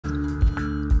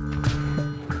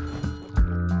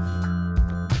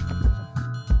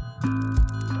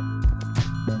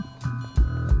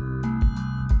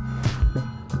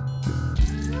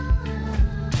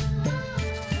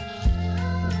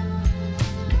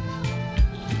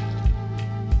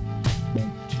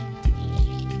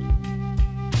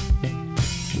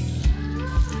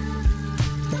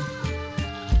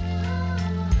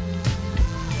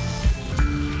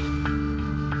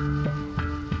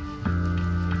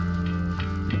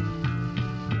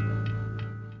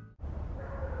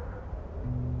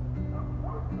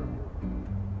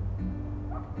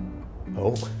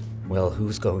Oh, well,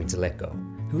 who's going to let go?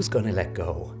 Who's gonna let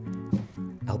go?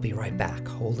 I'll be right back.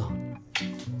 Hold on.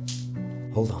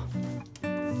 Hold on.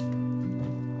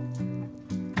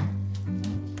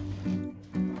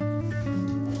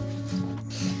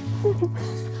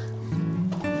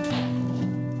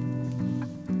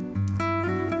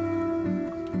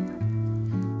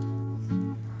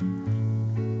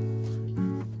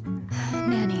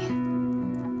 Nanny.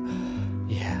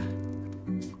 Yeah,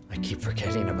 I keep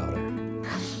forgetting about her.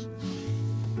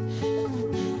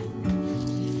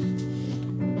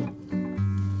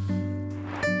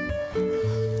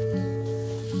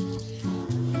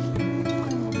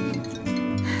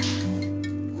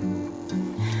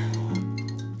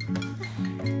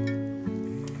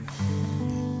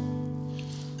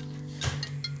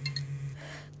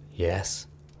 Yes?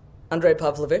 Andrei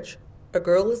Pavlovich, a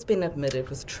girl has been admitted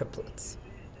with triplets.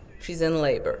 She's in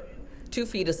labor. 2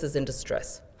 fetuses in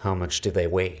distress. How much do they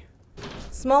weigh?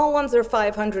 Small ones are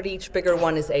 500 each, bigger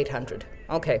one is 800.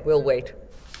 Okay, we'll wait.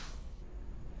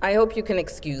 I hope you can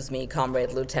excuse me,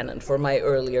 Comrade Lieutenant, for my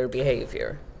earlier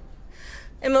behavior.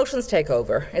 Emotions take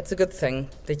over. It's a good thing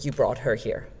that you brought her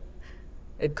here.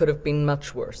 It could have been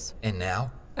much worse. And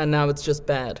now? And now it's just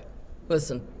bad.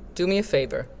 Listen, do me a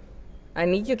favor. I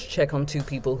need you to check on 2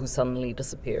 people who suddenly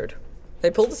disappeared.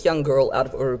 They pulled this young girl out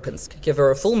of Urupinsk, give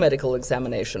her a full medical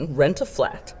examination, rent a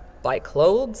flat, buy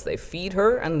clothes, they feed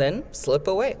her, and then slip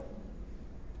away.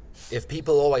 If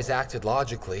people always acted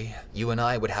logically, you and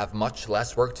I would have much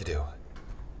less work to do.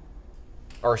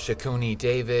 Arshakuni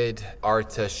David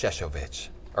Artasheshovich.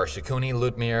 Arshakuni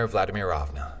Ludmir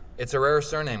Vladimirovna. It's a rare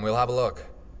surname, we'll have a look.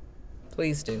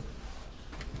 Please do.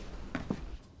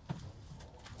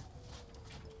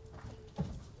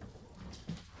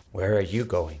 Where are you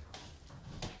going?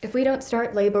 If we don't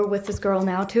start labor with this girl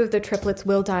now, 2 of the triplets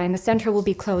will die and the center will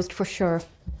be closed for sure.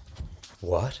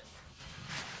 What?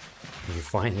 You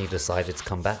finally decided to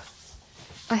come back?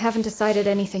 I haven't decided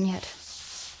anything yet.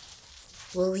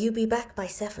 Will you be back by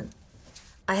 7?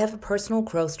 I have a personal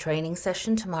growth training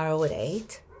session tomorrow at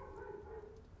 8.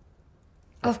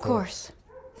 Of course.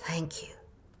 Thank you.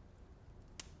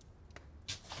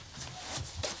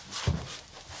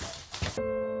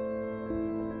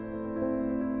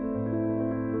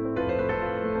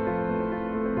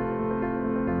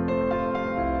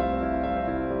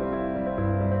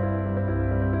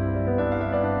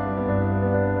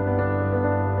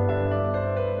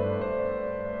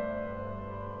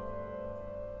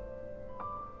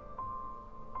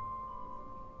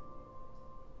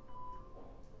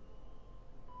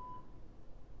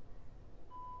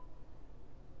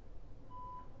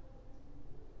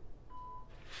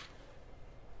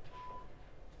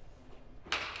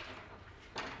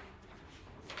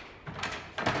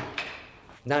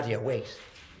 Nadia, wait.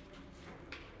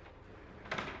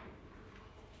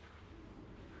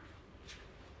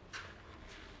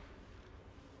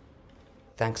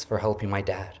 Thanks for helping my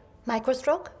dad.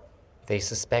 Microstroke? They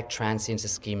suspect transient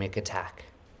ischemic attack.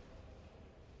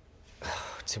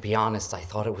 To be honest, I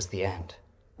thought it was the end.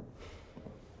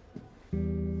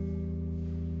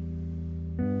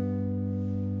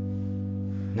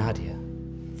 Nadia,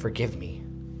 forgive me.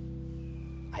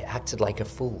 I acted like a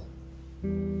fool.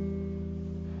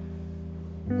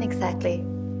 Exactly.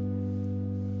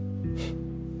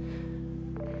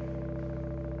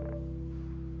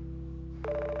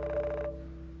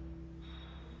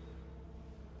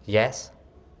 Yes?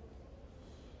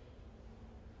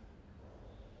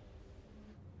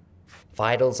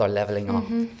 Vitals are leveling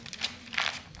off.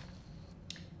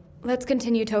 Let's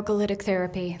continue tocolytic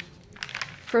therapy.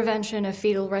 Prevention of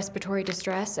fetal respiratory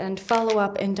distress and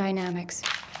follow-up in dynamics.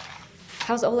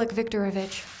 How's Oleg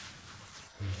Viktorovich?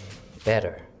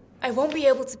 Better. I won't be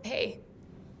able to pay.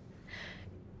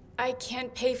 I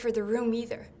can't pay for the room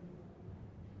either.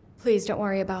 Please don't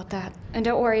worry about that. And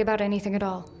don't worry about anything at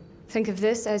all. Think of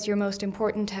this as your most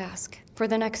important task for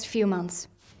the next few months.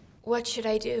 What should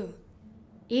I do?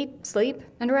 Eat, sleep,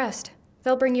 and rest.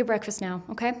 They'll bring you breakfast now,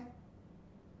 okay?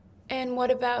 And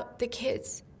what about the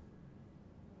kids?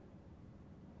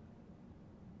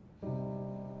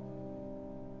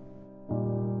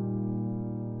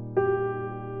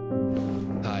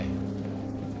 Hi.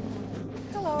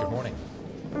 Hello. Good morning.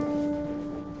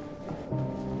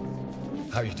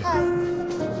 How are you doing?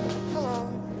 Hello.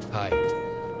 Hi.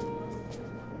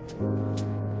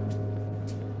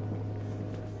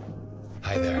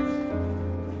 Hi there.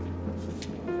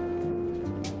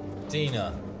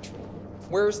 Dina,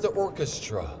 where's the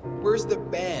orchestra? Where's the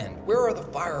band? Where are the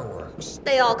fireworks?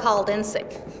 They all called in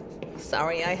sick.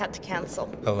 Sorry, I had to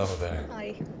cancel. Hello there.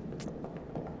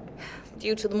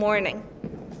 Due to the morning.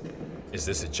 Is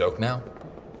this a joke now?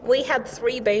 We had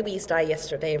 3 babies die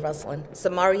yesterday, Ruslan.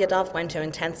 Samaryadov went to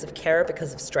intensive care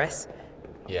because of stress.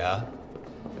 Yeah?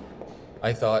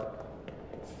 I thought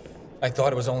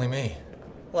it was only me.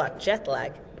 What, jet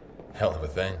lag? Hell of a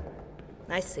thing.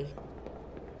 I see.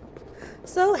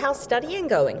 So, how's studying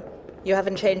going? You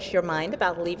haven't changed your mind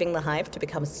about leaving the hive to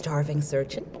become a starving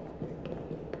surgeon?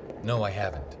 No, I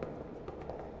haven't.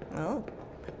 Oh.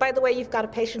 By the way, you've got a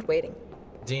patient waiting.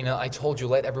 Dina, I told you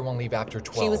let everyone leave after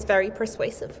 12. She was very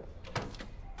persuasive.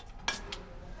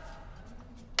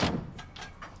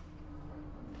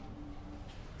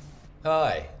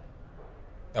 Hi.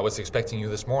 I was expecting you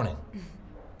this morning.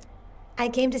 I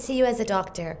came to see you as a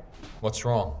doctor. What's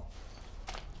wrong?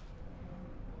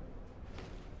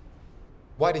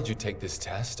 Why did you take this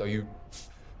test? Are you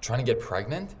trying to get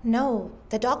pregnant? No,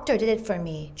 the doctor did it for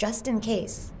me, just in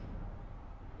case.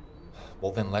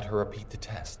 Well, then let her repeat the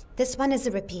test. This one is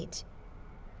a repeat.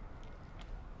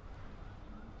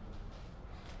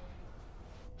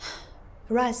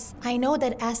 Russ, I know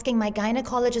that asking my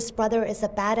gynecologist brother is a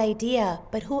bad idea,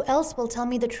 but who else will tell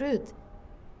me the truth?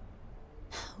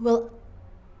 Will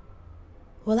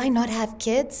I not have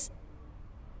kids?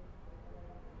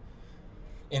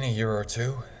 In a year or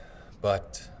two,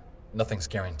 but nothing's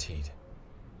guaranteed.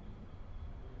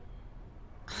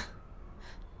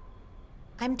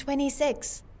 I'm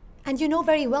 26, and you know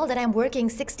very well that I'm working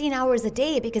 16 hours a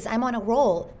day because I'm on a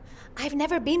roll. I've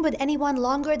never been with anyone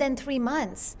longer than 3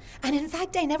 months, and in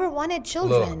fact, I never wanted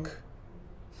children. Look,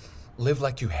 live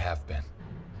like you have been.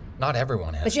 Not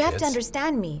everyone has But you have to kids.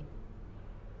 understand me.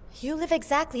 You live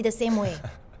exactly the same way.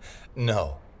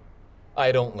 No,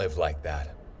 I don't live like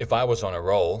that. If I was on a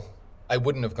roll, I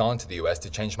wouldn't have gone to the US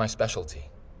to change my specialty.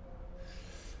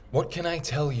 What can I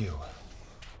tell you?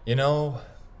 You know,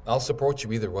 I'll support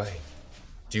you either way.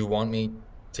 Do you want me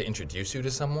to introduce you to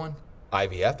someone?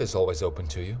 IVF is always open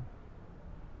to you.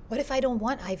 What if I don't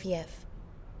want IVF?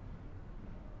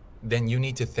 Then you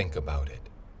need to think about it.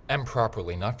 And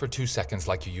properly, not for 2 seconds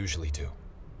like you usually do.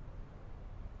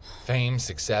 Fame,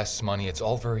 success, money, it's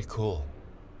all very cool.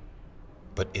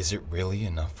 But is it really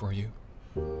enough for you?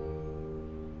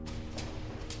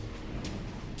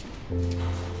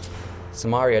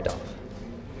 Samaryadov.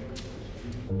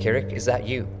 Kirik, is that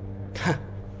you?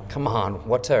 Come on,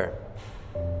 what's her?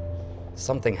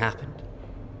 Something happened.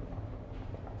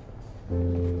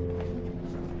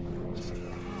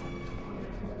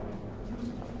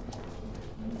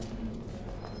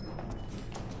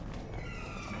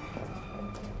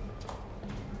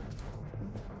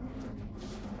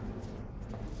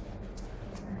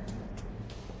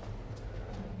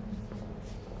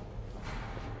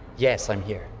 Yes, I'm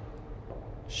here.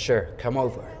 Sure, come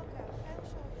over.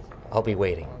 I'll be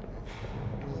waiting.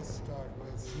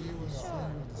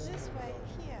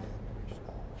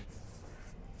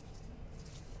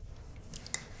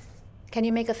 Can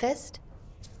you make a fist?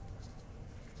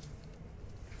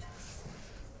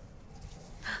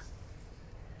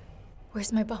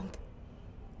 Where's my bump?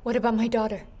 What about my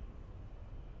daughter?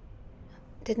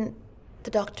 Didn't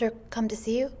the doctor come to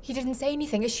see you? He didn't say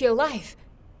anything. Is she alive?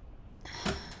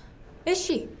 Is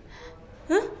she?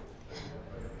 Huh?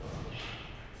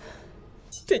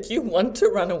 Did you want to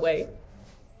run away?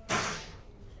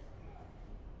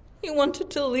 You wanted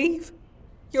to leave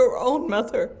your own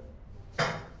mother,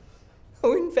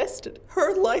 who invested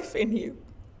her life in you.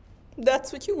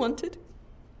 That's what you wanted,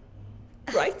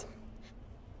 right?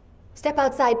 Step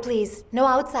outside, please. No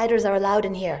outsiders are allowed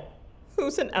in here.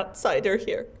 Who's an outsider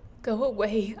here? Go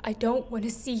away. I don't want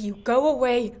to see you. Go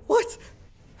away. What?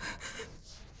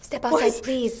 Step outside, What?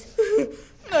 please.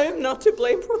 I am not to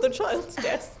blame for the child's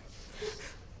death.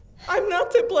 I'm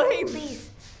not to blame. Please.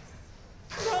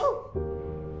 No,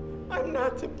 I'm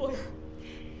not to blame.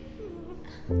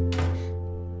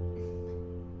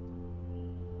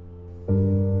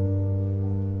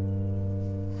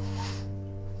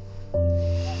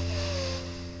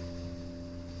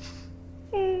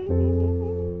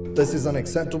 This is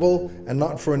unacceptable, and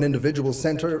not for an individual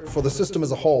center, for the system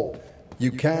as a whole.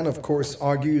 You can, of course,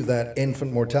 argue that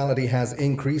infant mortality has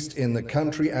increased in the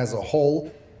country as a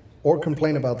whole, or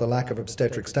complain about the lack of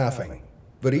obstetric staffing.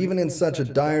 But even in such a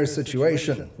dire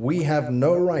situation, we have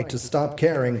no right to stop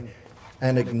caring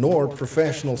and ignore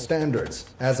professional standards.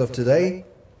 As of today,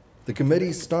 the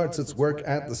committee starts its work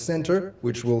at the center,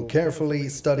 which will carefully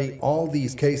study all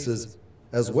these cases,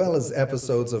 as well as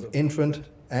episodes of infant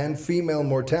and female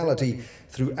mortality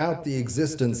throughout the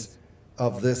existence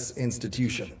of this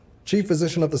institution. Chief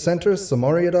Physician of the Center,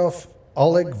 Samaryadov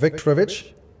Oleg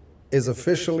Viktorovich, is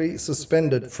officially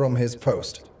suspended from his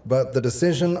post. But the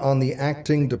decision on the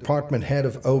acting department head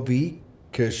of OB,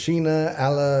 Kashina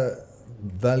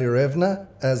Valyurevna,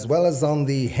 as well as on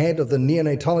the head of the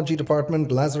neonatology department,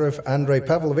 Lazarev Andrei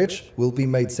Pavlovich, will be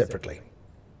made separately.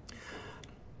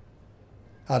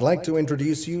 I'd like to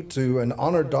introduce you to an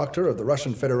honored doctor of the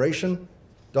Russian Federation,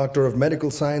 Doctor of Medical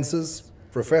Sciences,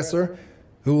 Professor,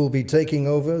 who will be taking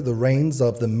over the reins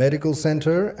of the medical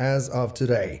center as of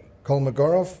today.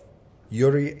 Kolmogorov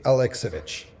Yuri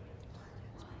Alexeyevich.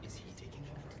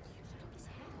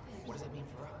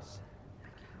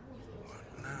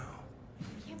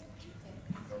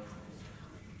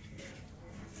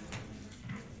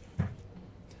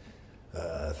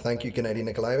 Thank you, Gennady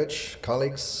Nikolaevich.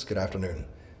 Colleagues, good afternoon.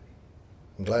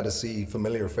 I'm glad to see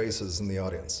familiar faces in the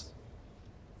audience.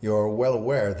 You're well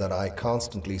aware that I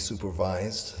constantly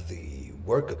supervised the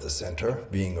work of the center,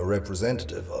 being a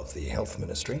representative of the health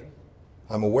ministry.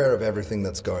 I'm aware of everything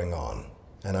that's going on,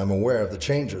 and I'm aware of the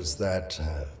changes that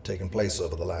have taken place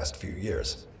over the last few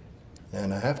years.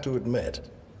 And I have to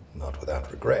admit, not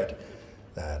without regret,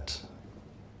 that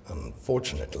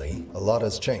unfortunately, a lot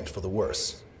has changed for the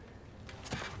worse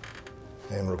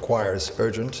and requires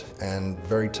urgent and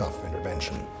very tough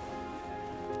intervention.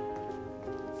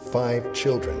 5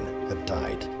 children have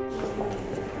died.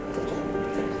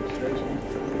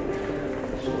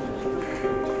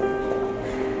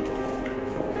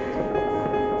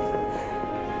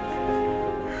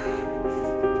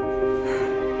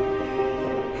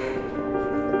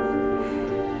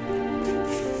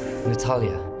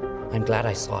 Natalia, I'm glad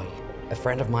I saw you. A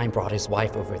friend of mine brought his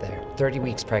wife over there, 30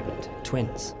 weeks pregnant,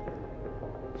 twins.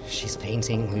 She's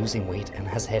fainting, losing weight, and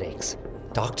has headaches.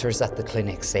 Doctors at the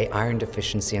clinic say iron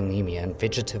deficiency anemia and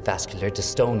vegetative vascular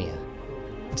dystonia.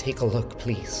 Take a look,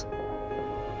 please.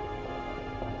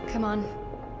 Come on.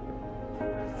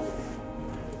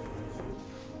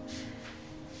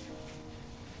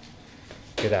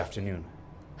 Good afternoon.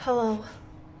 Hello.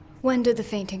 When did the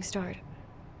fainting start?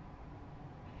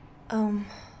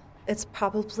 It's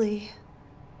probably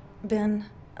been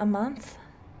a month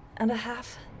and a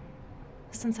half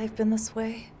since I've been this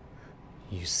way.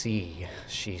 You see,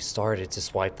 she started to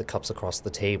swipe the cups across the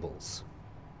tables.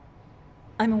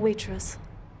 I'm a waitress.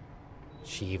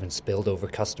 She even spilled over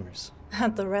customers.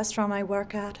 At the restaurant I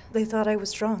work at, they thought I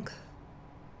was drunk.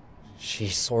 She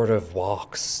sort of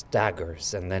walks,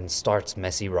 staggers, and then starts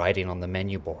messy writing on the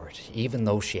menu board, even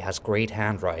though she has great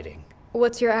handwriting.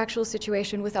 What's your actual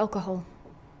situation with alcohol?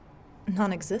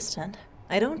 Non-existent.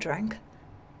 I don't drink.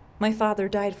 My father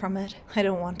died from it. I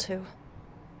don't want to.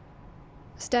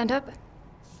 Stand up.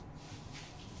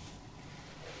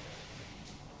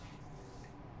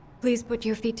 Please put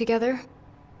your feet together.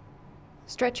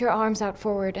 Stretch your arms out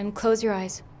forward and close your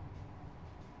eyes.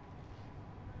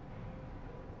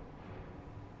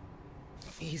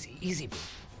 Easy, easy.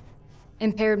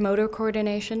 Impaired motor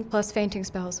coordination plus fainting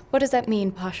spells. What does that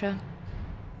mean, Pasha?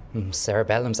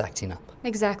 Cerebellum's acting up.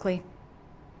 Exactly.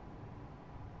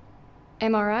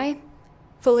 MRI,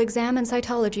 full exam, and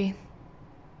cytology.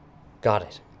 Got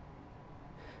it.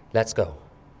 Let's go.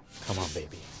 Come on,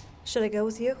 baby. Should I go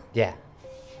with you? Yeah.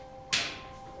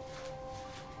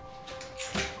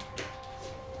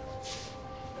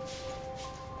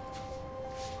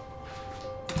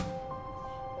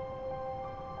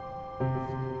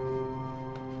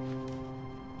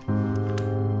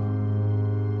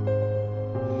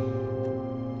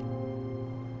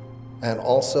 And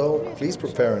also, please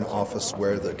prepare an office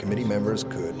where the committee members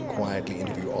could quietly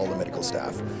interview all the medical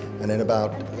staff. And in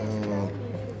about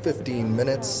 15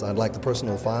 minutes, I'd like the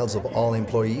personal files of all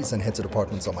employees and heads of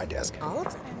departments on my desk. All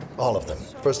of them? All of them.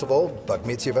 First of all,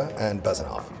 Bakhmetyeva and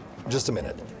Bazanov. Just a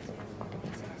minute.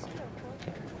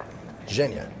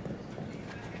 Zhenya.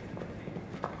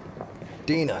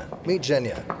 Dina, meet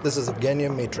Zhenya. This is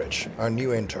Evgenia Mitrich, our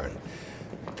new intern.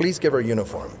 Please give her a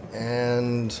uniform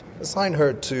and assign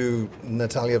her to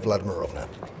Natalia Vladimirovna.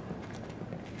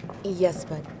 Yes,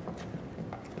 but...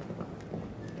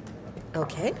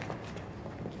 Okay.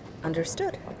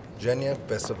 Understood. Zhenya,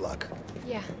 best of luck.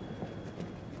 Yeah.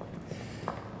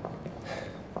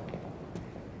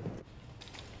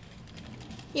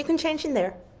 You can change in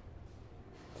there.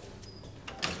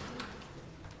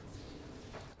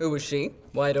 Who is she?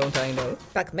 Why don't I know?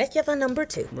 Bakhmetyeva number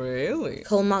 2. Really?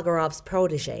 Kolmogorov's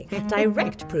protege.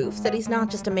 Direct proof that he's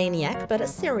not just a maniac, but a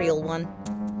serial one.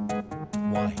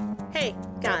 Why? Hey,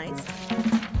 guys.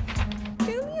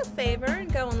 Do me a favor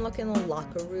and go and look in the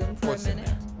locker room for What's a in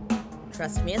minute.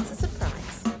 Trust me, it's a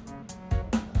surprise.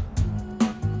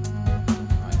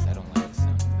 I don't like the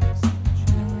sound of this. She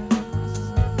never had a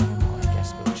Well, I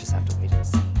guess we'll just have to wait and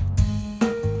see.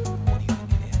 What do you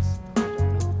think it is? I don't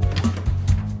know.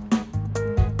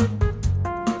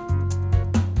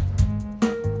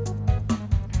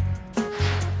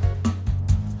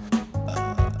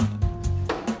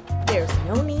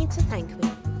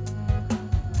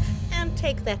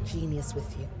 that genius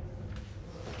with you.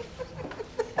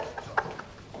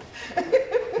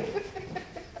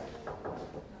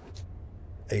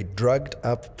 A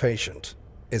drugged-up patient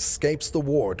escapes the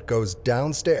ward, goes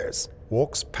downstairs,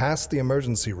 walks past the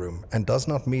emergency room, and does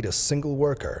not meet a single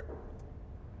worker.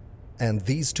 And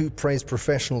these two praised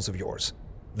professionals of yours,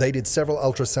 they did several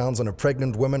ultrasounds on a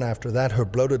pregnant woman. After that, her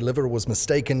bloated liver was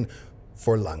mistaken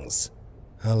for lungs.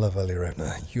 Alla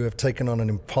Valerievna, you have taken on an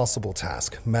impossible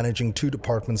task, managing two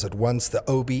departments at once, the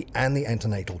OB and the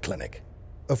antenatal clinic.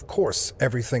 Of course,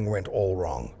 everything went all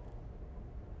wrong.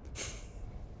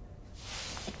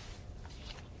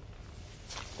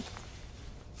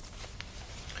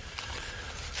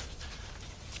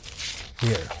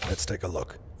 Here, let's take a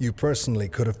look. You personally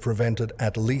could have prevented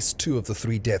at least 2 of the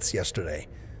 3 deaths yesterday.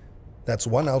 That's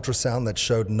 1 ultrasound that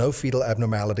showed no fetal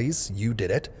abnormalities. You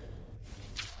did it.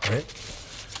 All right.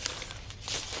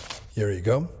 Here you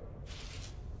go.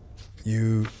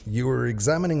 You were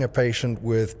examining a patient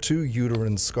with 2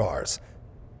 uterine scars,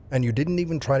 and you didn't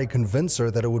even try to convince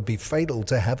her that it would be fatal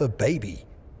to have a baby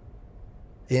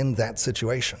in that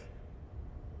situation.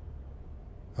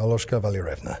 Aloshka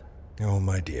Valerievna, oh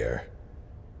my dear.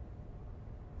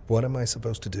 What am I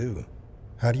supposed to do?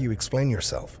 How do you explain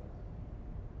yourself?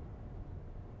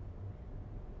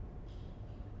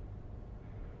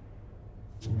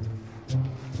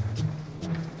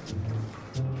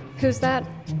 Who's that?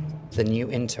 The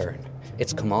new intern.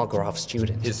 It's Kamal Grof's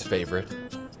student. His favorite.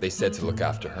 They said to look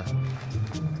after her.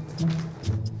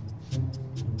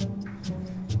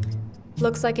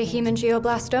 Looks like a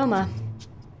hemangioblastoma.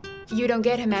 You don't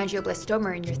get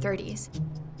hemangioblastoma in your 30s.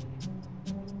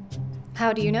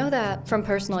 How do you know that? From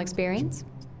personal experience?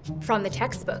 From the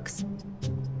textbooks.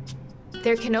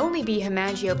 There can only be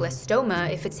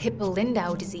hemangioblastoma if it's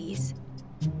Hippo-Lindau disease.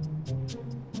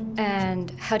 And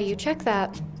how do you check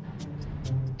that?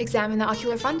 Examine the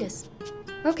ocular fundus.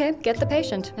 Okay, get the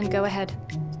patient and go ahead.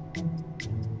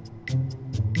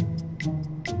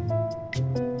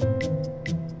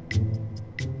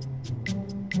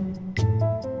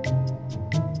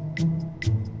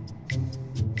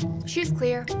 She's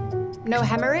clear. No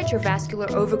hemorrhage or vascular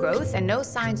overgrowth, and no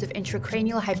signs of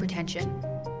intracranial hypertension.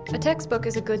 A textbook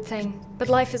is a good thing, but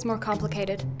life is more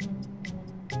complicated.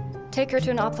 Take her to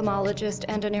an ophthalmologist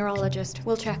and a neurologist.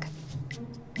 We'll check.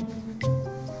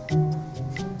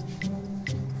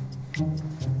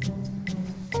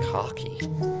 Cocky.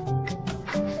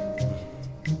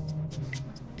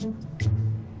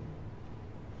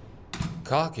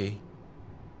 Cocky?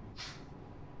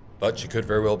 But she could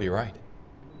very well be right.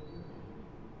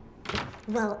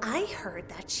 Well, I heard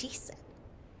that she said.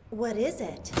 What is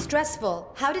it?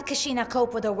 Stressful. How did Kashina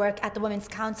cope with her work at the Women's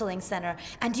Counseling Center?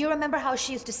 And do you remember how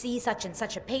she used to see such and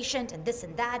such a patient and this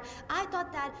and that? I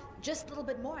thought that just a little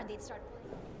bit more and they'd start...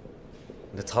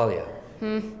 Natalia,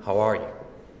 how are you?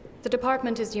 The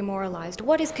department is demoralized.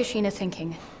 What is Kashina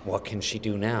thinking? What can she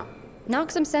do now?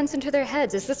 Knock some sense into their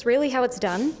heads. Is this really how it's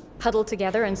done? Huddle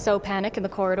together and sow panic in the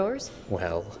corridors?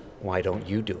 Well, why don't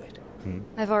you do it?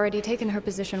 I've already taken her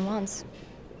position once.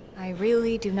 I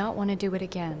really do not want to do it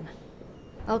again.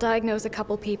 I'll diagnose a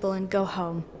couple people and go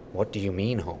home. What do you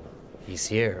mean home? He's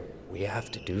here. We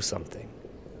have to do something.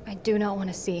 I do not want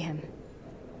to see him.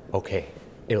 Okay,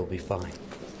 it'll be fine.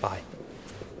 Bye.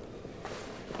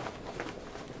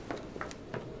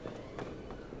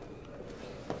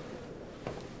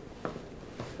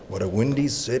 What a windy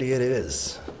city it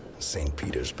is, St.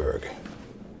 Petersburg.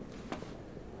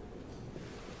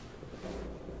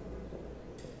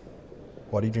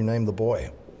 What did you name the boy?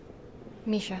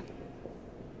 Misha.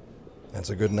 That's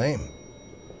a good name.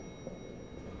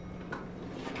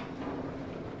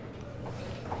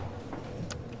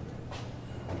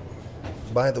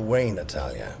 By the way,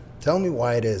 Natalia, tell me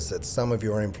why it is that some of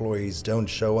your employees don't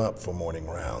show up for morning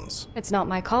rounds. It's not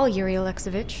my call, Yuri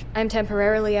Alexeyevich. I'm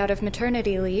temporarily out of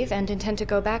maternity leave and intend to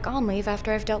go back on leave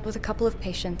after I've dealt with a couple of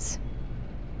patients.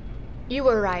 You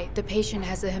were right. The patient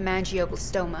has a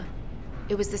hemangioblastoma.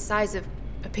 It was the size of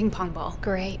a ping pong ball.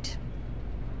 Great.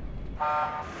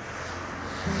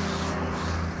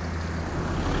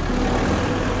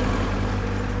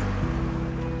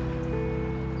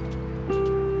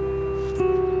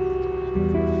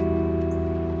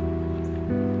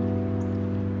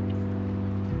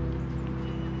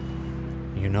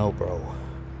 You know, bro,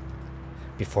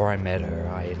 before I met her,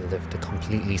 I lived a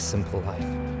completely simple life.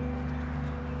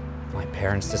 My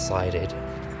parents decided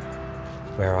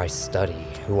where I study,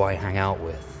 who I hang out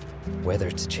with, whether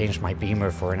to change my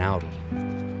Beamer for an Audi.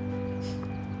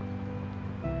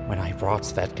 When I brought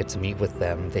Svetka to meet with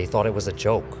them, they thought it was a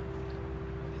joke.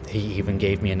 They even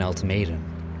gave me an ultimatum.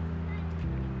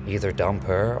 Either dump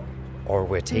her, or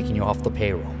we're taking you off the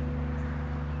payroll.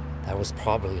 That was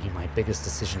probably my biggest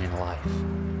decision in life,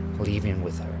 leaving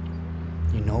with her.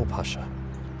 You know, Pasha,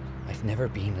 I've never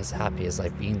been as happy as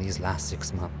I've been these last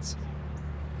 6 months.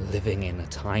 Living in a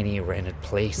tiny rented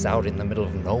place out in the middle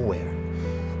of nowhere.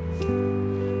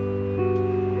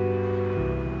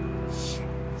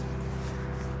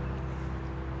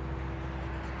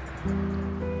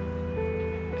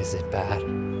 Is it bad?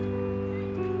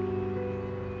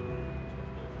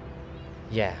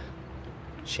 Yeah,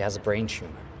 she has a brain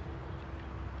tumor.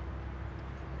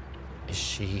 Is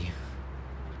she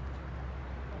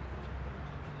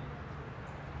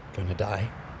gonna die?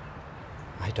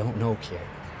 I don't know, Kier.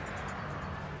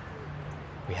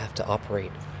 We have to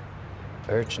operate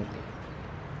urgently.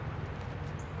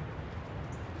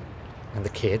 And the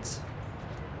kids?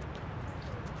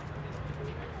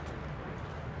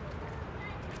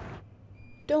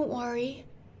 Don't worry.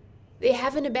 They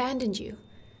haven't abandoned you.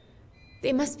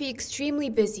 They must be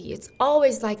extremely busy. It's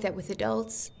always like that with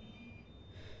adults.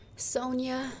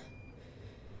 Sonia,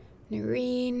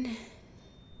 Noreen,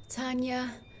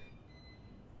 Tanya.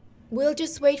 We'll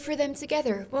just wait for them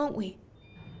together, won't we?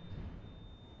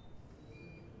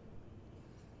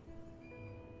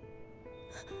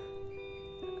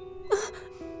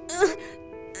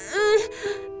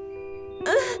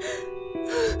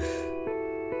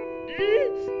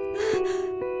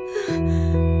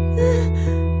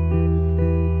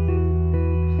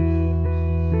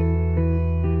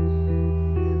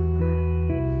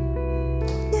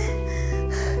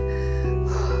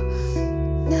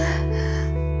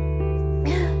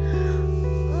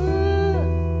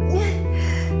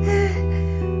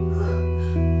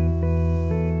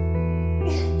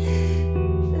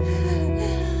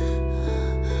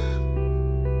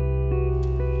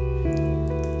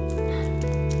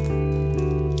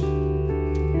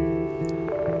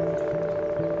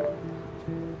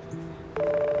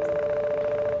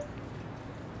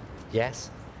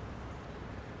 Yes?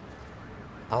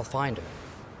 I'll find her.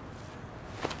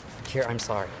 Kier, I'm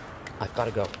sorry. I've got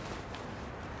to go.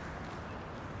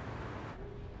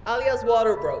 Alia's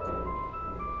water broke.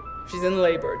 She's in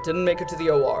labor, didn't make it to the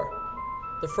OR.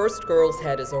 The first girl's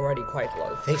head is already quite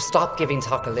low. They've stopped giving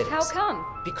tocolytics. How come?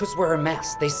 Because we're a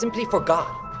mess. They simply forgot.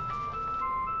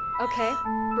 Okay,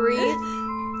 breathe.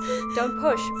 Don't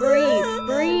push. Breathe.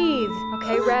 Breathe.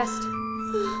 Okay, rest.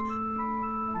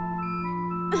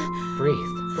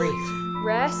 Breathe. Breathe.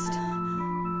 Rest.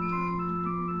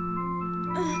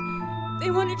 They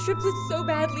wanted triplets so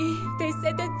badly. They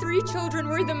said that 3 children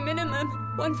were the minimum.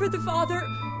 1 for the father,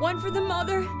 1 for the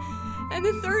mother, and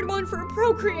the 3rd one for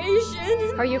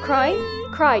procreation. Are you crying?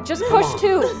 Cry. Just push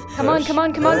too. Come on, come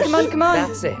on, come on, come on, come on.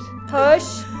 That's it.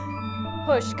 Push.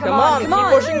 Push. Come on, come keep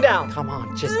on. pushing down. Come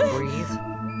on, just breathe.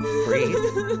 Breathe.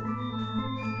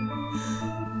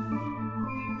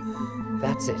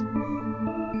 That's it.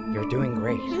 You're doing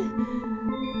great.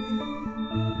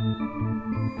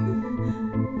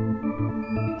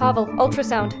 Pavel,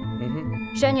 ultrasound.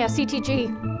 Zhenya, CTG.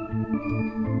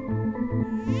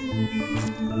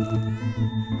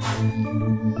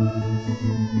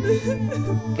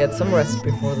 Get some rest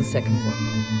before the second one.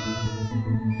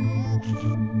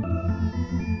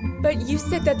 But you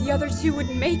said that the other 2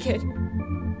 wouldn't make it.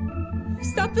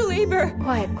 Stop the labor.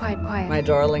 Quiet, quiet, quiet. My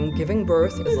darling, giving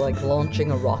birth is like launching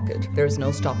a rocket. There's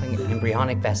no stopping it.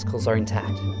 Embryonic vesicles are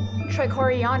intact.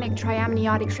 Trichorionic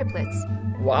triamniotic triplets.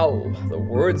 Wow, the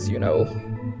words you know.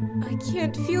 I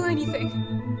can't feel anything.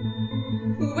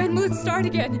 When will it start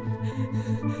again?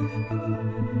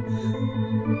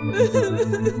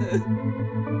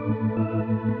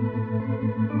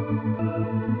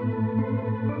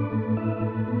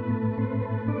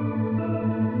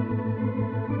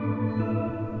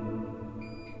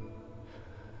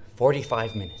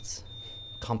 "45 minutes.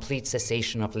 Complete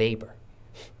cessation of labor.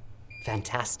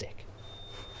 Fantastic."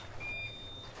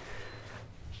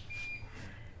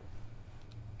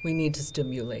 We need to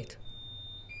stimulate.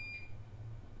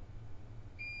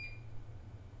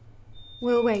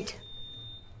 We'll wait.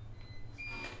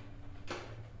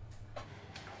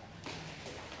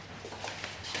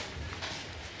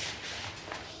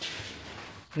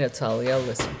 Natalia,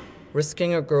 listen.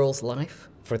 Risking a girl's life?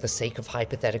 For the sake of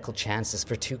hypothetical chances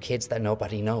for 2 kids that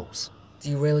nobody knows. Do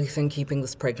you really think keeping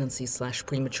this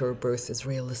pregnancy/premature birth is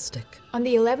realistic? On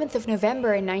the 11th of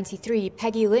November in '93,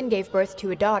 Peggy Lynn gave birth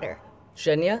to a daughter.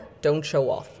 Zhenya, don't show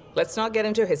off. Let's not get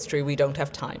into history, we don't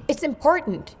have time. It's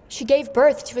important. She gave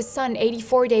birth to a son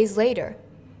 84 days later.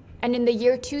 And in the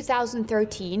year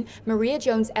 2013, Maria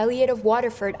Jones Elliott of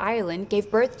Waterford, Ireland, gave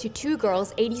birth to 2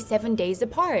 girls 87 days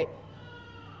apart.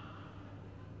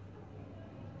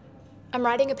 I'm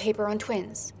writing a paper on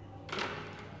twins.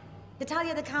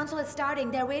 Natalia, the council is starting.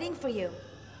 They're waiting for you.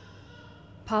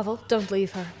 Pavel, don't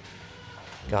leave her.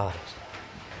 Got it.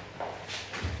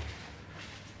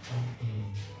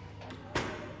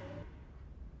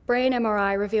 Brain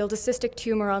MRI revealed a cystic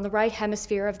tumor on the right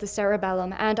hemisphere of the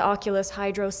cerebellum and oculus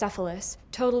hydrocephalus.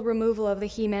 Total removal of the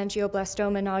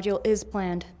hemangioblastoma nodule is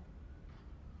planned.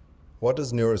 What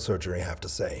does neurosurgery have to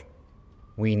say?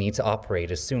 We need to operate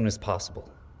as soon as possible.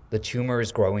 The tumor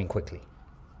is growing quickly.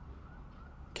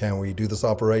 Can we do this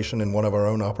operation in one of our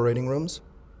own operating rooms?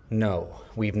 No,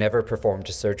 we've never performed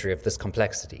a surgery of this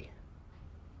complexity.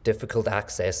 Difficult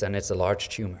access, and it's a large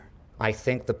tumor. I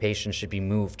think the patient should be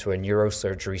moved to a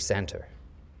neurosurgery center.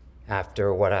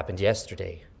 After what happened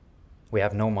yesterday, we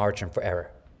have no margin for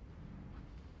error.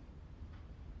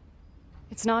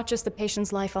 It's not just the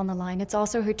patient's life on the line, it's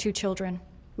also her 2 children.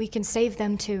 We can save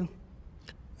them too.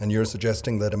 And you're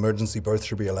suggesting that emergency birth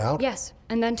should be allowed? Yes,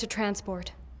 and then to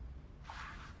transport.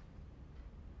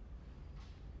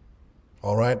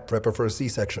 All right, prep her for a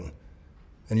C-section.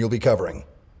 And you'll be covering.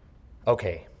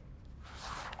 Okay.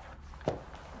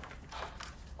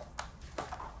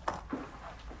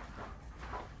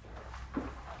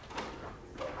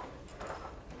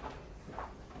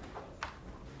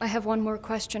 I have one more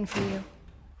question for you.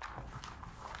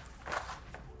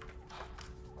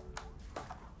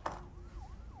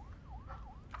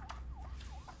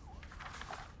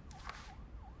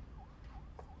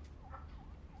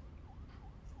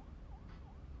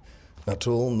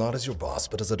 Natul, not as your boss,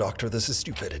 but as a doctor, this is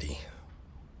stupidity.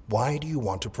 Why do you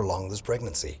want to prolong this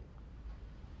pregnancy?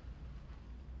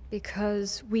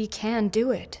 Because we can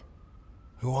do it.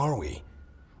 Who are we?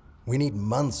 We need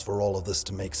months for all of this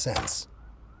to make sense.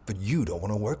 But you don't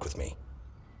want to work with me.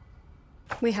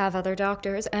 We have other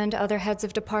doctors and other heads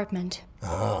of department.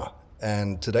 Ah,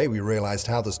 and today we realized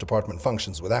how this department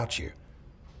functions without you.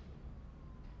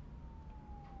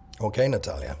 Okay,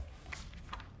 Natalia.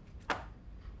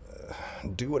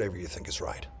 Do whatever you think is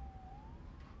right.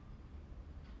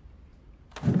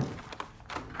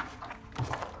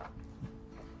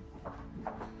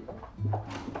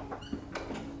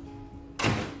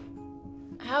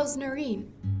 How's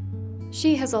Noreen?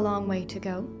 She has a long way to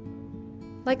go.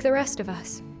 Like the rest of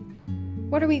us.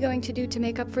 What are we going to do to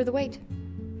make up for the wait?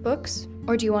 Books?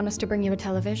 Or do you want us to bring you a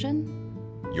television?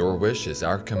 Your wish is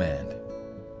our command.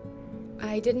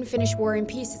 I didn't finish War and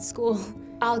Peace at school.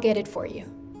 I'll get it for you.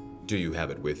 Do you have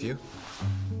it with you?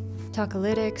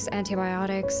 Tocolytics,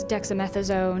 antibiotics,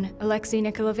 dexamethasone. Alexei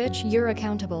Nikolaevich, you're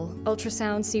accountable.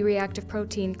 Ultrasound, C-reactive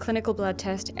protein, clinical blood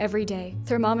test every day.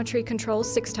 Thermometry control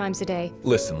 6 times a day.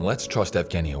 Listen, let's trust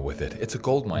Evgenia with it. It's a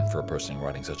goldmine for a person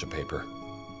writing such a paper.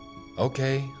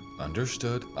 Okay,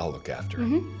 understood. I'll look after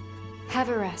it. Have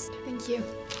a rest. Thank you.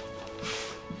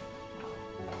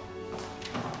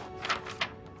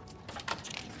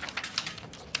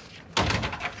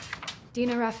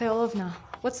 Dina Rafaelovna,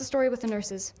 what's the story with the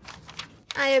nurses?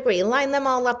 I agree. Line them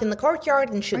all up in the courtyard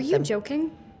and shoot Are you them.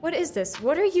 joking? What is this?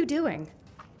 What are you doing?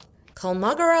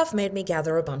 Kolmogorov made me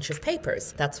gather a bunch of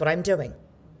papers. That's what I'm doing.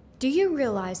 Do you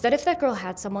realize that if that girl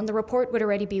had someone, the report would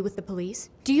already be with the police?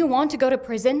 Do you want to go to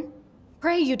prison?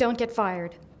 Pray you don't get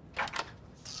fired.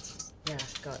 Yeah,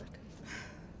 got it.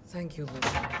 Thank you,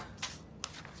 Lieutenant.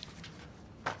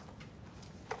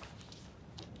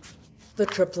 The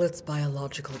triplets'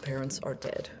 biological parents are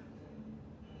dead.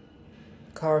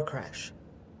 Car crash.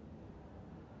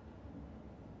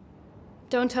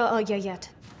 Don't tell Alya yet.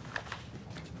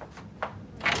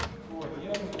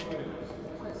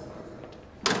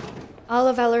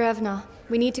 Alla Valerevna,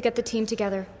 we need to get the team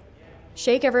together.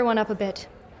 Shake everyone up a bit.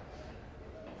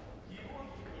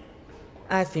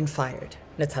 I've been fired,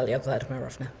 Natalia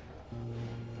Vladimirovna.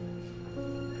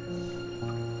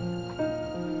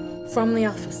 From the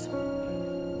office.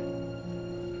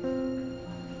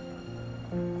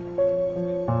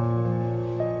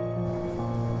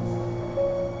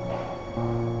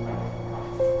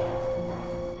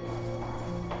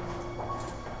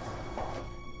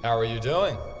 How are you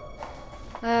doing?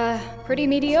 Pretty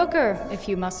mediocre, if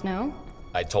you must know.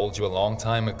 I told you a long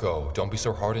time ago, don't be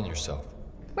so hard on yourself.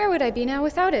 Where would I be now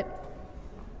without it?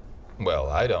 Well,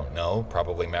 I don't know.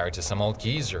 Probably married to some old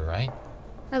geezer, right?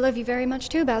 I love you very much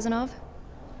too, Bazanov.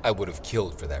 I would have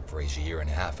killed for that phrase a year and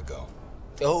a half ago.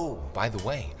 Oh, by the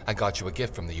way, I got you a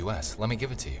gift from the US. Let me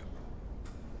give it to you.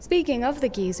 Speaking of the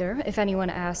geezer, if anyone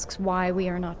asks why we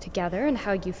are not together and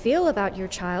how you feel about your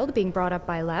child being brought up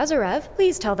by Lazarev,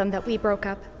 please tell them that we broke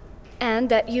up. And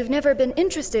that you've never been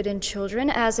interested in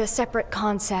children as a separate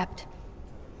concept.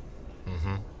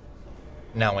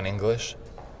 Now in English?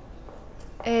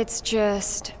 It's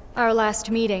just... our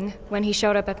last meeting, when he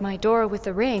showed up at my door with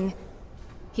the ring,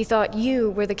 He thought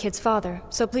you were the kid's father,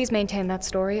 so please maintain that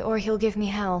story or he'll give me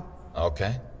hell.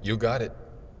 Okay, you got it.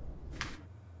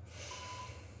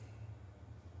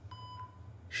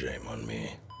 Shame on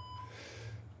me.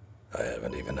 I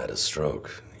haven't even had a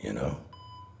stroke, you know?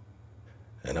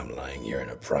 And I'm lying here in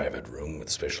a private room with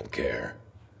special care.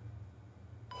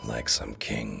 Like some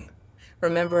king.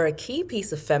 Remember a key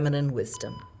piece of feminine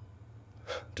wisdom.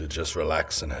 To just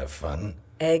relax and have fun?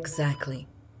 Exactly.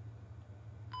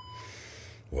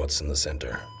 What's in the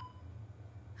center?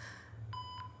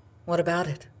 What about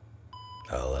it?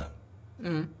 Ella?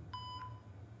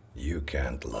 You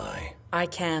can't lie. I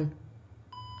can.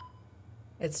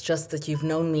 It's just that you've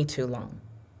known me too long.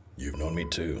 You've known me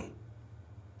too.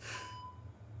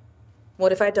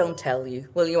 What if I don't tell you?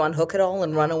 Will you unhook it all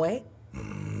and run away?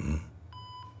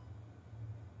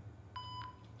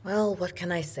 Well, what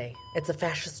can I say? It's a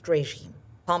fascist regime.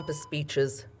 Pompous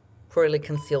speeches, poorly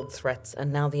concealed threats,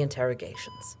 and now the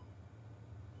interrogations.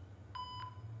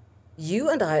 You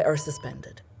and I are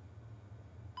suspended.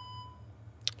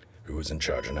 Who is in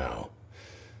charge now?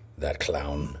 That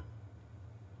clown?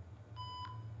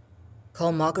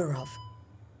 Call Magarov.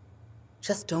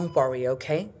 Just don't worry,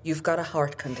 okay? You've got a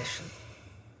heart condition.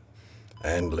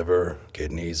 And liver,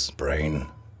 kidneys, brain,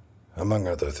 among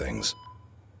other things.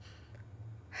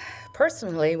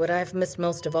 Personally, what I've missed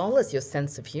most of all is your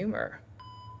sense of humor.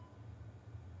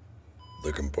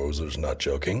 The composer's not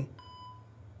joking?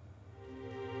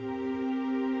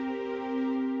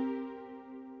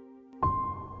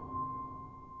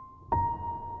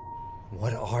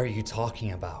 What are you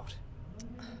talking about?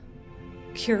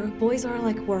 Pure, boys are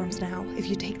like worms now. If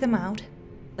you take them out,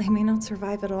 they may not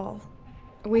survive at all.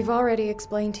 We've already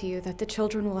explained to you that the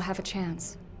children will have a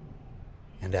chance.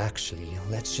 And actually,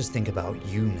 let's just think about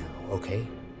you now, okay?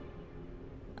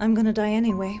 I'm gonna die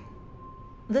anyway.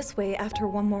 This way, after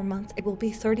one more month, it will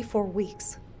be 34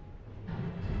 weeks.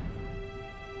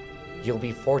 You'll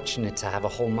be fortunate to have a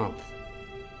whole month.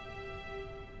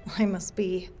 I must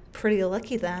be pretty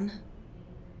lucky then.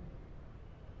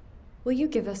 Will you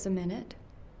give us a minute?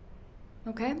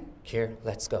 Okay? Here,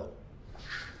 let's go.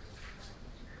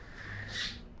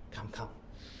 Come.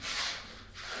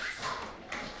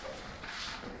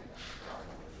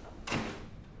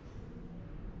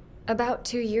 About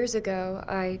 2 years ago,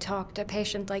 I talked a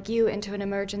patient like you into an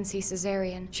emergency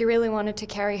cesarean. She really wanted to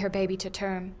carry her baby to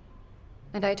term.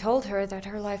 And I told her that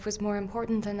her life was more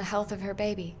important than the health of her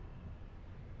baby.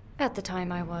 At the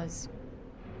time, I was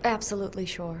absolutely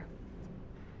sure.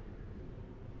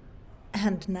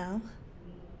 And now?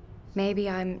 Maybe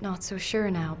I'm not so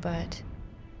sure now, but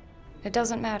it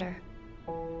doesn't matter.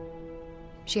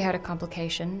 She had a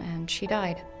complication, and she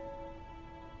died.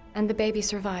 And the baby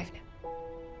survived.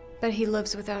 But he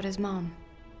lives without his mom.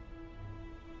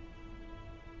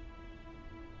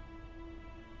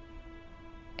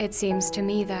 It seems to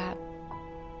me that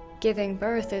giving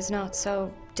birth is not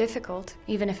so difficult,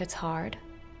 even if it's hard.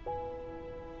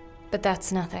 But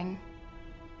that's nothing.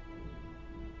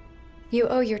 You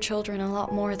owe your children a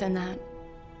lot more than that.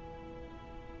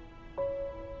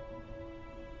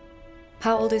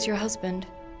 How old is your husband?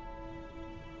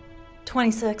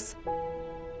 26.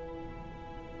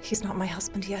 He's not my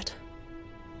husband yet.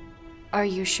 Are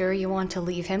you sure you want to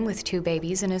leave him with 2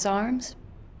 babies in his arms?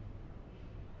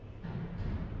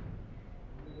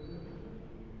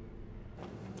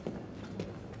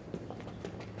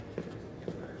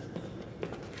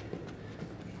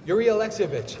 Yuri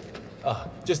Alexeyevich,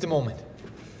 just a moment.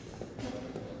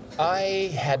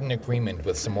 I had an agreement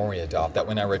with Samoryadov that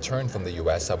when I returned from the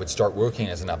US, I would start working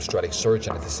as an obstetric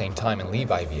surgeon at the same time and leave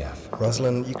IVF.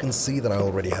 Rosalind, you can see that I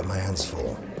already have my hands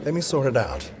full. Let me sort it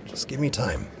out. Just give me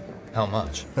time. How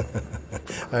much?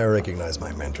 I recognize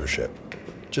my mentorship.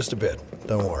 Just a bit,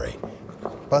 don't worry.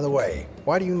 By the way,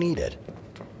 why do you need it?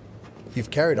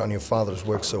 You've carried on your father's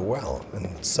work so well,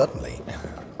 and suddenly...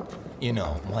 You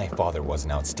know, my father was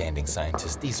an outstanding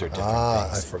scientist. These are different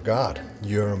things. I forgot.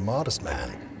 You're a modest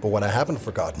man. But what I haven't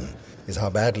forgotten is how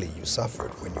badly you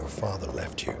suffered when your father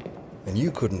left you. And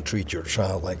you couldn't treat your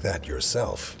child like that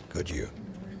yourself, could you?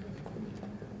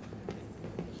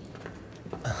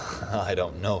 I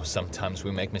don't know. Sometimes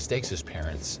we make mistakes as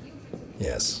parents.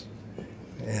 Yes,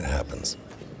 it happens.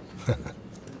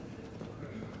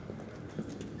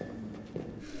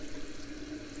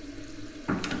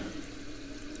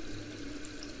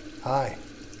 Hi.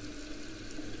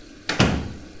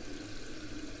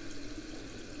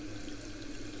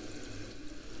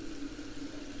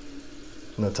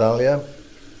 Natalia,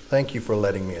 thank you for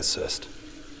letting me assist.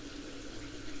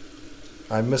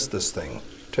 I missed this thing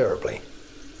terribly.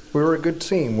 We were a good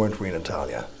team, weren't we,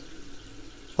 Natalia?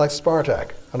 Like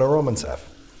Spartak and Romancev.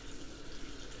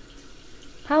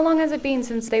 How long has it been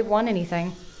since they've won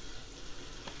anything?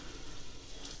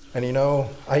 And you know,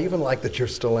 I even like that you're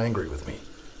still angry with me.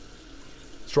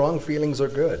 Strong feelings are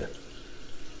good.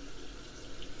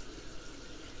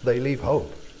 They leave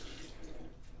hope.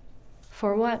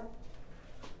 For what?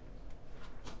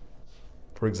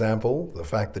 For example, the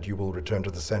fact that you will return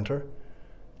to the center.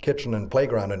 Kitchen and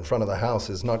playground in front of the house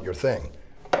is not your thing.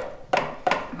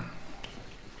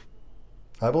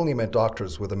 I've only met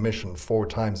doctors with a mission 4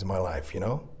 times in my life, you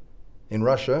know? In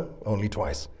Russia, only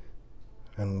twice.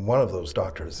 And one of those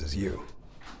doctors is you.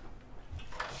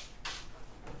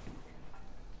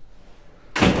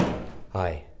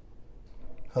 Hi.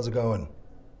 How's it going?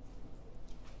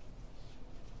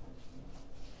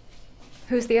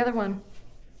 Who's the other one?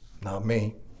 Not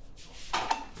me.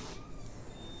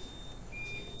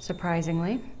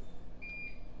 Surprisingly.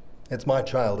 It's my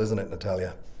child, isn't it,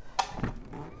 Natalia?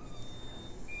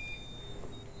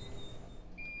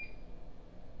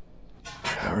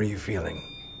 How are you feeling?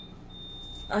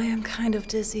 I am kind of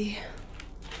dizzy.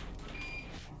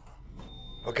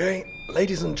 Okay,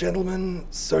 ladies and gentlemen,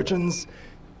 surgeons,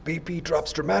 BP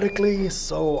drops dramatically,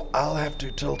 so I'll have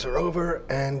to tilt her over,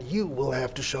 and you will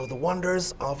have to show the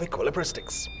wonders of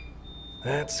equilibristics.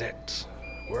 That's it.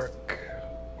 Work,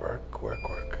 work, work,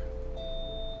 work.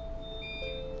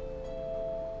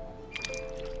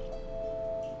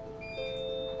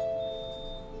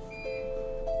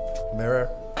 Mirror.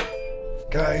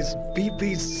 Guys,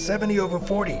 BP's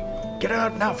 70/40. Get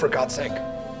out now, for God's sake.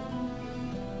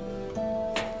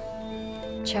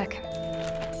 Check.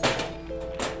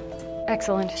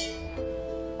 Excellent.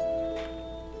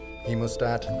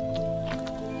 Hemostat.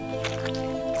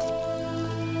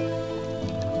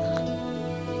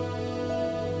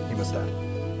 Hemostat.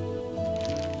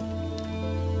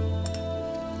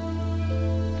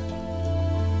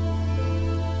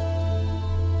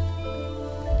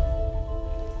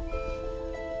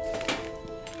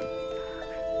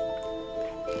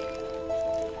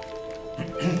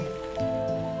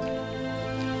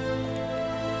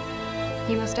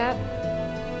 Hemostat?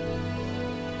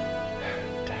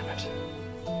 Damn it.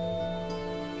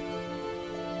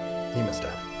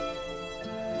 Hemostat.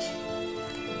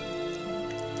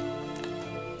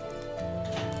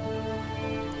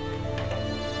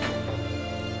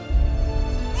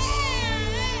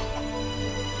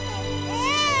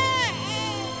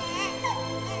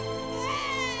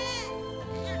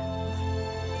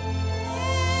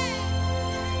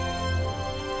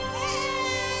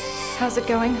 How's it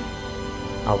going?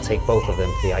 I'll take both of them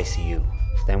to the ICU.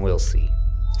 Then we'll see.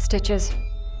 Stitches.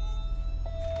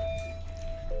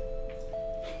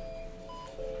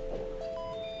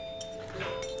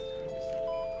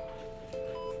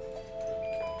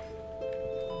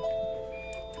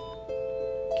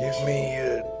 Give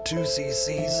me 2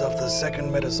 cc's of the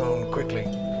second medicine quickly.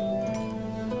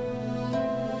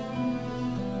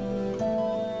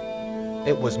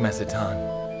 It was Mesetan.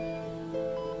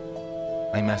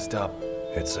 I messed up.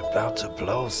 It's about to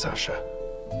blow, Sasha.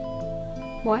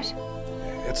 What?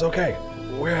 It's okay.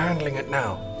 We're handling it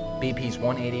now. BP's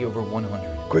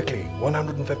 180/100. Quickly,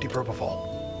 150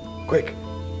 propofol. Quick.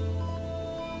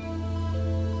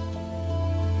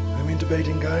 I'm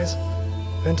intubating, guys.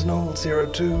 Fentanyl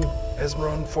 02,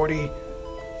 Esmeron 40,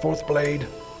 4th blade,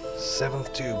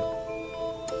 7th tube.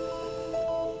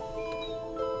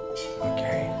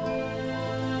 Okay.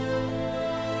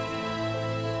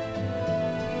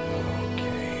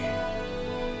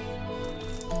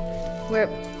 We're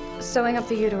sewing up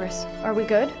the uterus. Are we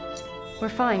good? We're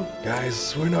fine.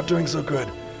 Guys, we're not doing so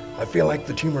good. I feel like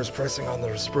the tumor's pressing on the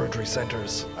respiratory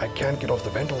centers. I can't get off the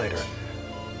ventilator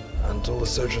until the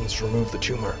surgeons remove the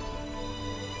tumor.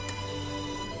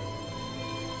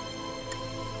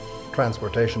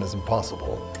 Transportation is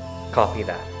impossible. Copy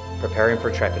that. Preparing for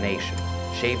trepanation.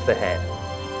 Shave the head.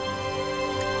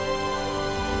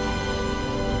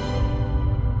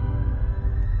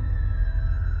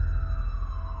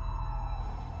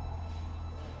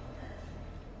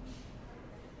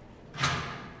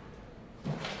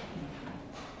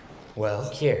 Well,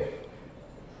 here.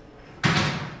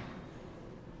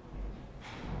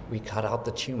 We cut out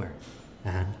the tumor,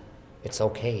 and it's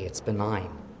okay, it's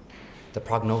benign. The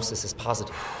prognosis is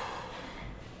positive.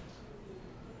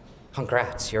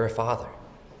 Congrats, you're a father.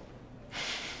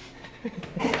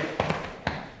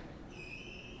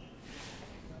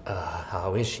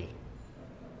 How is she?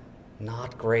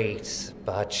 Not great,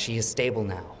 but she is stable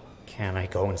now. Can I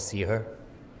go and see her?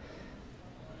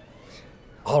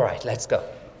 All right, let's go.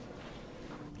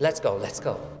 Let's go, let's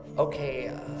go. Okay,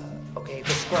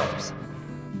 the scrubs.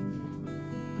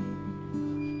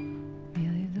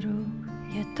 Милый друг,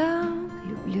 я так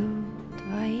люблю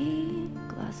твои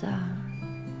глаза.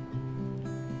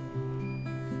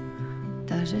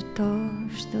 Даже то,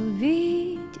 что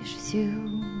видишь всю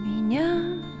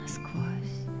меня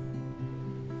насквозь,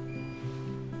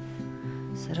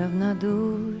 с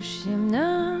равнодушием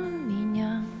на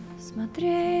меня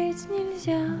смотреть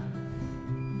нельзя,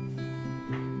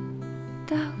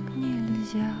 так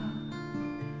нельзя.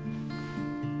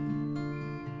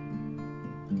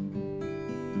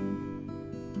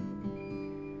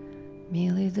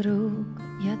 Милый друг,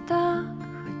 я так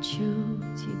хочу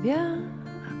тебя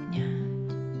обнять.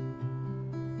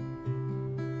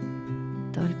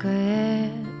 Только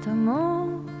это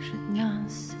может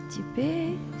нас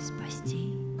теперь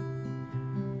спасти.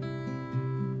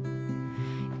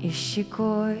 И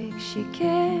щекой к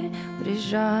щеке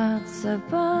прижаться,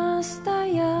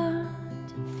 постоять.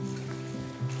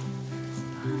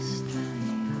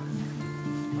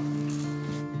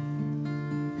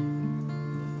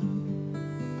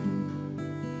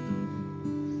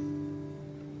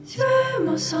 Tu es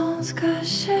mon sens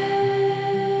caché,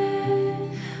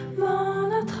 mon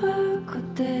autre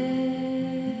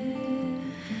côté.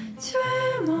 Tu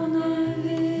es mon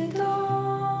évidence,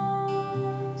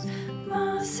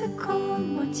 ma seconde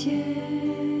moitié.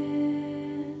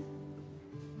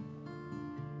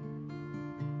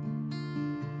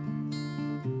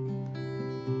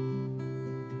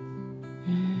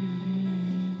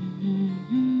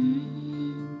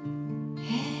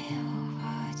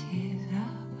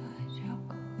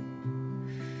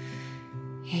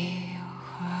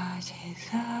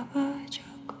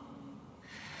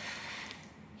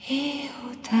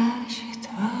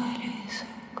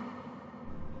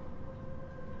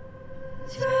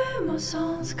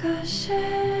 Sens caché,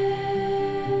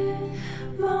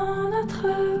 mon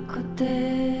autre côté.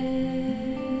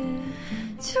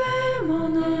 Tu es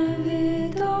mon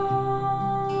évidence,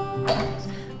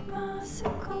 ma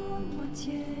seconde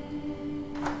moitié.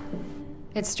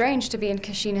 It's strange to be in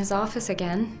Kashina's office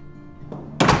again.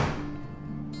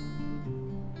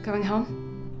 Going home?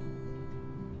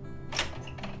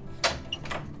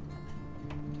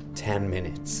 10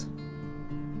 minutes.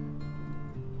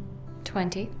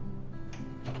 20.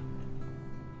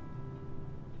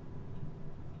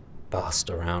 Bossed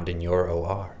around in your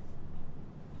OR.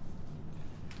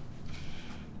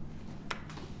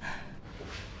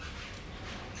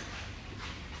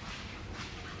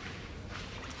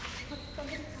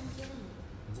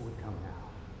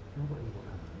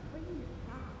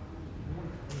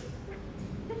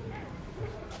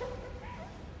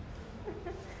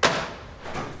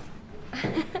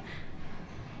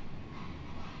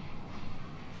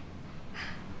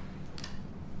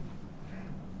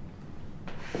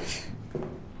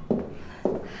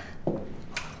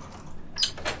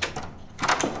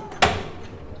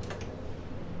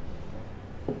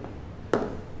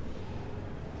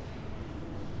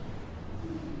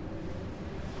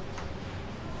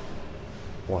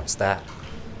 What's that?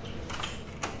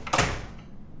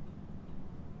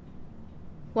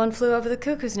 One Flew Over the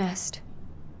Cuckoo's Nest.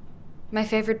 My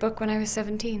favorite book when I was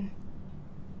 17.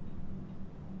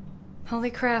 Holy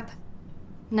crap.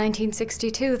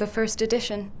 1962, the first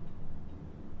edition.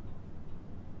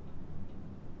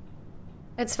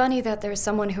 It's funny that there's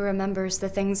someone who remembers the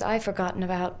things I've forgotten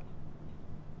about.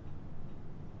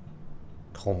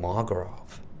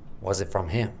 Kolmogorov. Was it from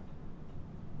him?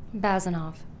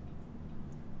 Bazanov.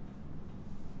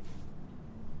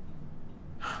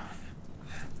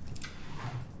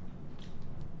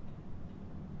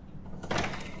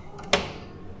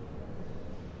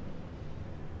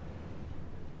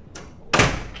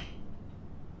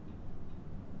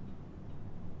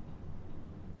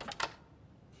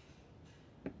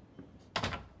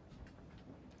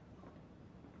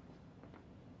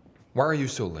 Why are you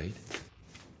so late?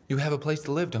 You have a place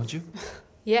to live, don't you?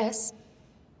 Yes.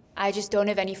 I just don't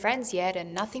have any friends yet,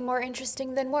 and nothing more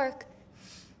interesting than work.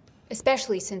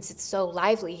 Especially since it's so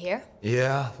lively here.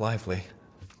 Yeah, lively.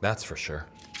 That's for sure.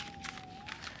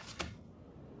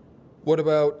 What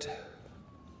about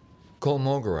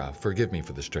Kolmogorov? Forgive me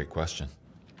for the straight question.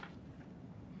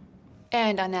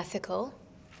 And unethical.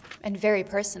 And very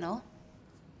personal.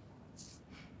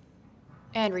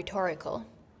 And rhetorical.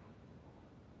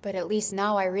 But at least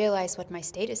now I realize what my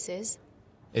status is.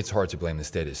 It's hard to blame the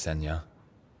status, Senya.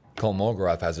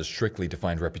 Kolmogorov has a strictly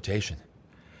defined reputation.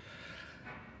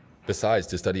 Besides,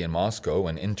 to study in Moscow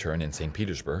and intern in St.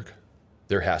 Petersburg,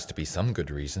 there has to be some good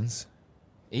reasons.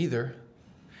 Either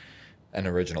an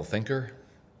original thinker,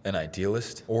 an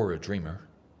idealist, or a dreamer,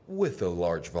 with a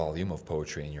large volume of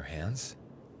poetry in your hands,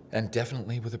 and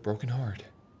definitely with a broken heart.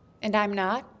 And I'm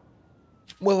not?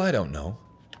 Well, I don't know.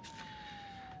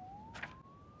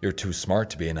 You're too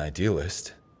smart to be an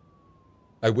idealist.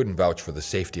 I wouldn't vouch for the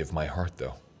safety of my heart,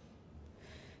 though.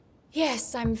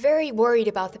 Yes, I'm very worried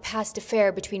about the past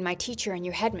affair between my teacher and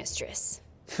your headmistress.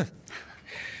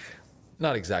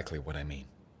 Not exactly what I mean.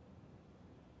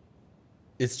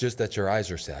 It's just that your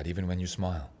eyes are sad even when you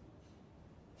smile.